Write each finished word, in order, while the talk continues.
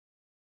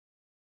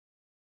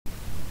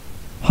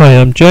Hi,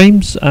 I'm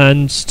James,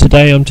 and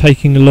today I'm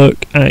taking a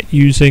look at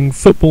using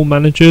Football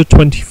Manager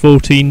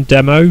 2014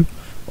 demo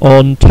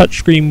on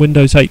touchscreen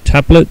Windows 8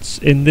 tablets,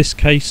 in this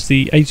case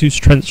the Asus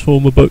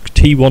Transformer Book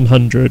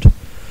T100.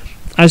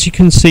 As you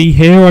can see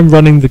here, I'm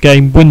running the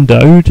game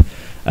windowed.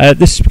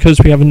 This is because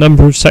we have a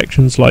number of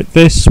sections like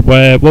this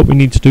where what we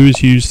need to do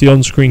is use the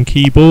on-screen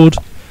keyboard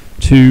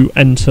to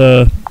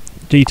enter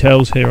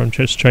details. Here I'm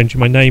just changing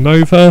my name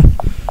over.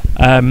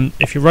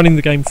 If you're running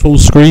the game full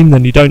screen,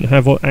 then you don't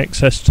have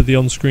access to the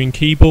on-screen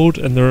keyboard,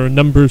 and there are a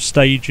number of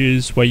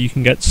stages where you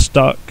can get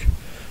stuck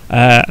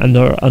and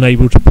are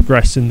unable to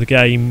progress in the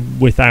game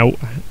without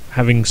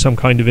having some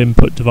kind of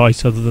input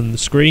device other than the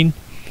screen.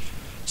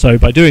 So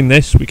by doing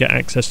this, we get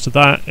access to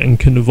that and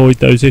can avoid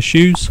those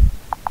issues.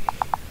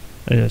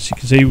 And as you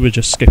can see, we're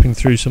just skipping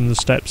through some of the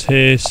steps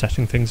here,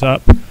 setting things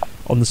up.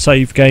 On the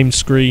save game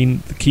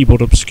screen, the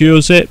keyboard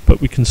obscures it, but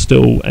we can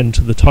still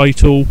enter the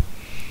title.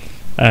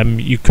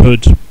 You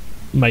could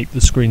make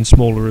the screen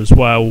smaller as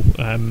well,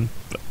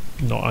 but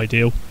not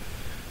ideal.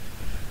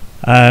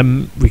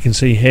 We can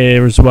see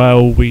here as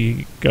well,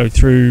 we go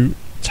through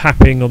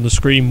tapping on the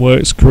screen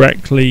works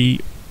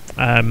correctly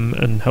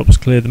and helps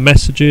clear the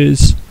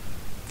messages.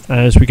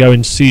 As we go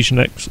into season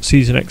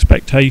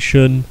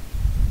expectation,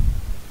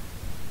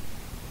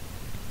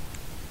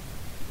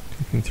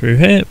 clicking through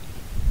here,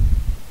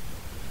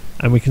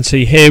 and we can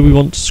see here we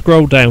want to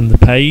scroll down the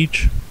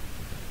page.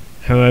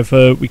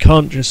 However, we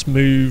can't just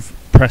move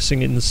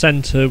pressing in the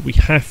centre, we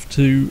have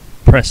to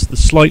press the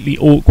slightly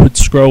awkward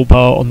scroll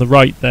bar on the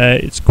right there.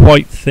 It's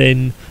quite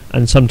thin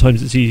and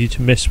sometimes it's easy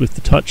to miss with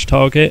the touch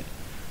target,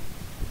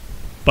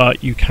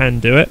 but you can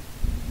do it.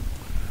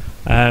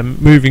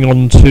 Moving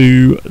on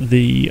to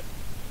the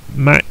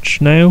match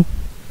now,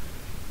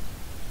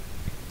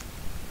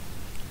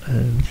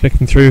 and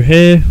clicking through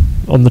here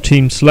on the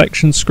team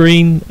selection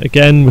screen.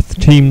 Again, with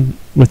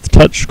the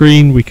touch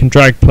screen, we can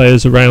drag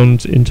players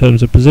around in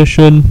terms of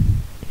position,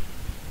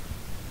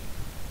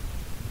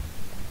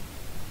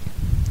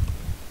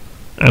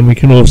 and we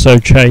can also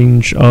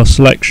change our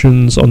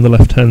selections on the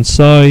left hand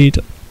side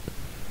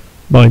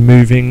by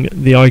moving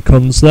the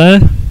icons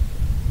there.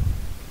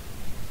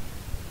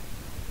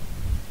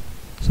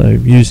 So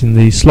using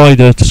the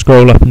slider to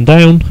scroll up and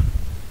down,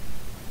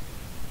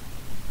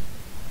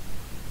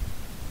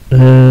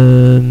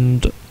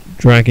 and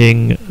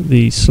dragging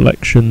the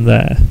selection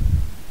there.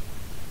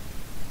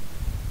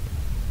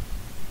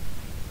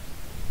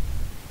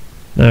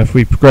 Now if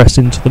we progress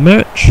into the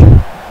match,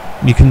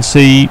 you can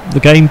see the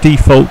game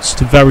defaults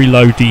to very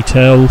low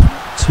detail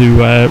to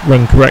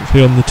run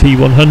correctly on the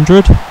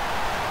T100.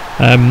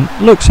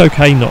 Looks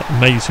okay, not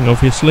amazing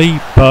obviously,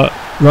 but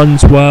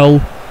runs well.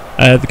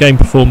 The game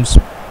performs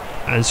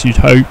as you'd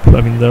hope.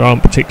 I mean, there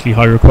aren't particularly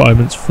high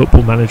requirements for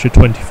Football Manager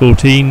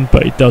 2014,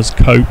 but it does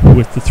cope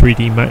with the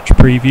 3D match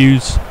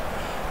previews.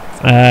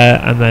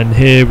 And then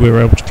here we're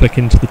able to click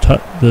into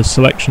the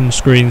selection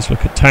screens,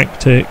 look at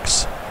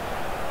tactics,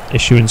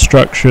 issue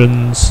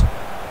instructions.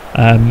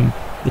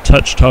 The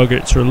touch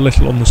targets are a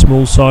little on the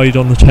small side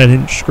on the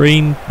 10-inch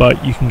screen,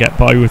 but you can get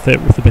by with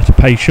it with a bit of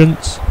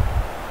patience.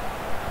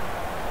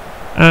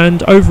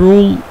 And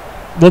overall,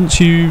 once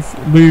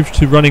you've moved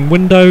to running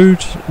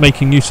windowed,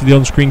 making use of the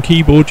on-screen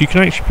keyboard, you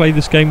can actually play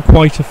this game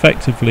quite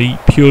effectively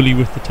purely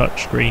with the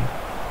touch screen.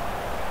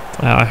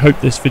 I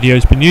hope this video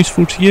has been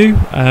useful to you.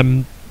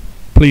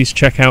 Please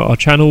check out our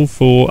channel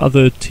for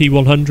other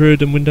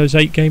T100 and Windows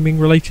 8 gaming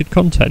related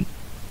content.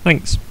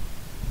 Thanks.